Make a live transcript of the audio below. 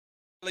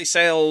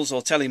Telesales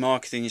or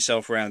telemarketing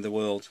yourself around the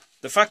world.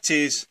 The fact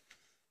is,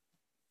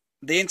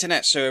 the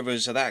internet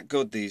servers are that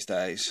good these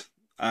days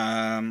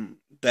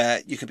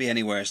that you could be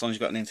anywhere as long as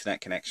you've got an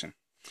internet connection.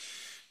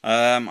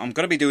 I'm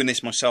going to be doing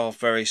this myself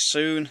very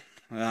soon.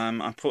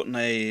 I'm putting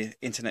a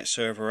internet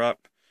server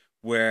up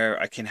where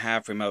I can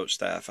have remote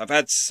staff. I've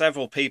had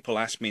several people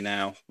ask me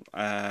now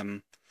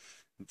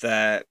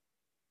that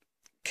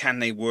can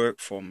they work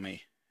for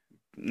me.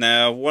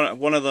 Now,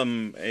 one of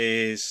them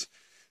is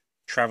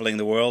traveling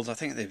the world. I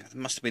think there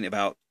must have been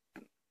about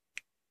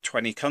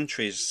 20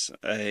 countries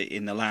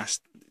in the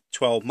last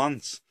 12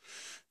 months.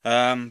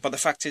 But the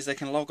fact is they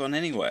can log on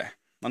anywhere,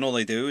 and all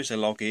they do is they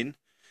log in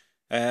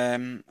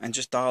and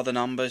just dial the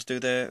numbers, do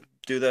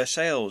their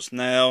sales.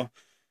 Now,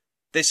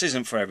 this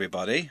isn't for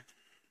everybody.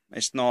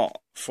 It's not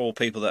for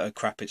people that are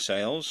crap at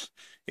sales.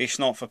 It's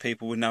not for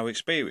people with no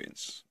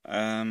experience.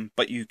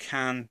 But you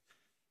can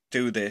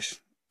do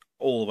this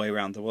all the way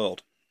around the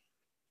world.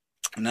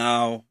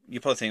 Now, you're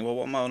probably thinking, well,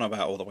 what am I on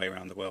about all the way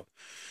around the world?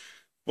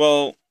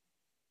 Well,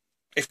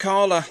 if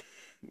Carla,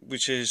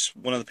 which is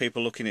one of the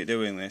people looking at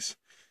doing this,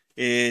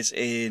 is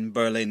in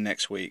Berlin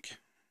next week,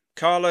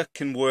 Carla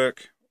can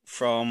work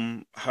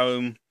from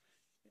home,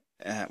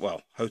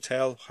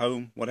 hotel,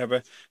 home, whatever,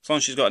 as long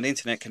as she's got an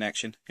internet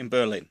connection in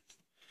Berlin.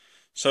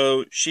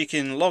 So she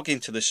can log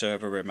into the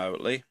server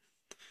remotely.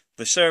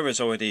 The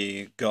server's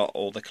already got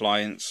all the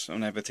clients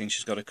and everything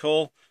she's got to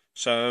call,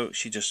 so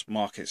she just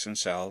markets and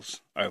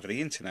sells over the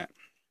internet.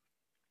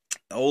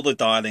 All the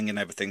dialing and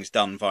everything's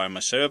done via my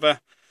server,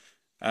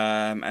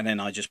 and then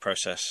I just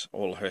process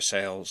all her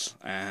sales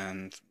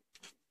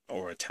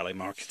or a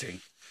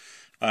telemarketing.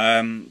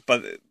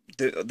 But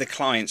the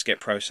clients get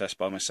processed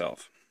by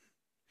myself.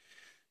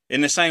 In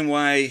the same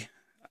way,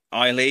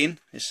 Eileen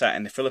is sat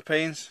in the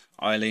Philippines.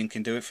 Eileen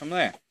can do it from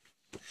there.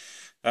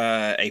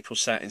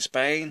 April's sat in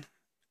Spain.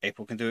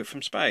 April can do it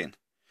from Spain.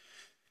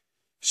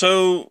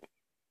 So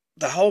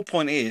the whole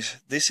point is,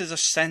 this is a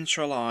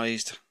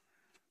centralized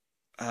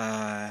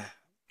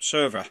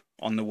server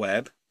on the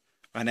web,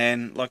 and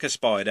then like a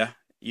spider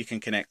you can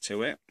connect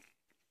to it,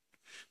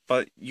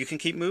 but you can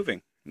keep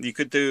moving. You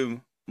could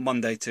do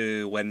Monday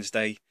to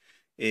Wednesday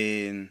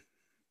in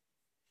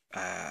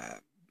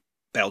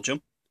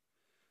Belgium,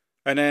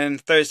 and then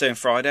Thursday and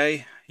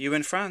Friday you're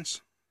in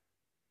France.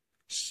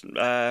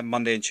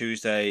 Monday and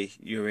Tuesday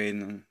you're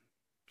in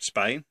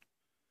Spain.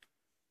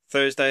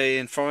 Thursday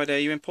and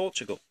Friday you're in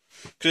Portugal.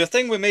 Because the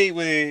thing with me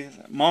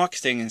with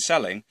marketing and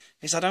selling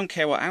is I don't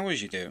care what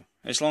hours you do,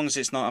 as long as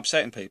it's not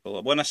upsetting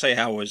people. When I say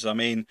hours, I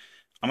mean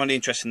I'm only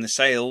interested in the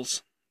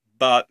sales,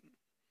 but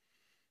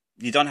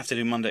you don't have to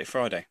do Monday to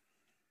Friday.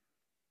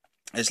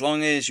 As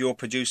long as you're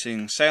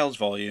producing sales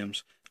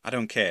volumes, I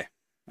don't care.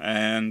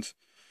 And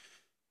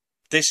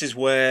this is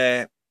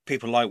where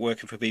people like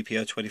working for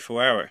BPO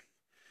 24-hour,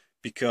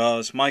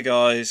 because my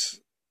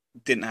guys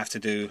didn't have to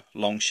do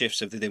long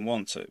shifts if they didn't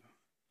want to.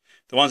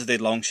 The ones that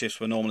did long shifts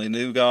were normally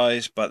new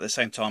guys, but at the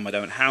same time I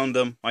don't hound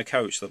them, I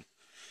coach them.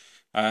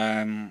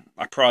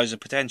 I prize the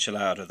potential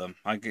out of them.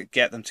 I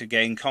get them to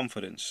gain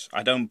confidence.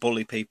 I don't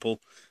bully people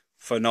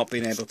for not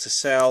being able to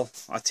sell.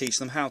 I teach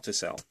them how to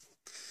sell.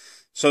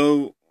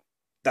 So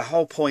the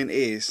whole point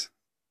is,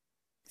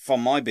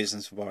 from my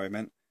business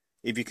environment,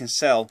 if you can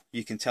sell,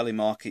 you can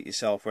telemarket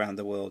yourself around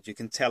the world. You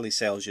can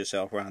telesales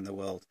yourself around the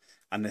world.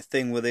 And the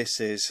thing with this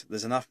is,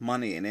 there's enough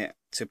money in it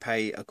to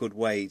pay a good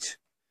wage.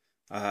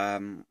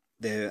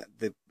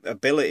 The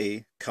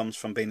ability comes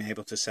from being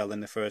able to sell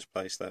in the first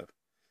place, though.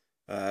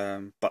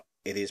 But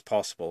it is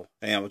possible.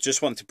 And I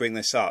just want to bring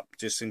this up,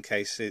 just in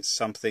case it's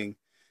something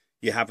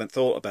you haven't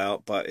thought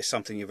about, but it's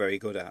something you're very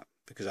good at.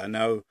 Because I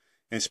know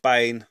in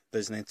Spain,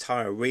 there's an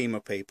entire ream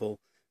of people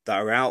that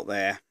are out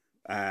there,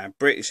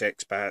 British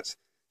expats,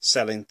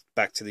 selling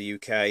back to the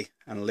UK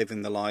and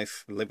living the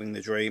life, living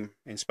the dream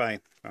in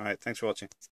Spain. All right, thanks for watching.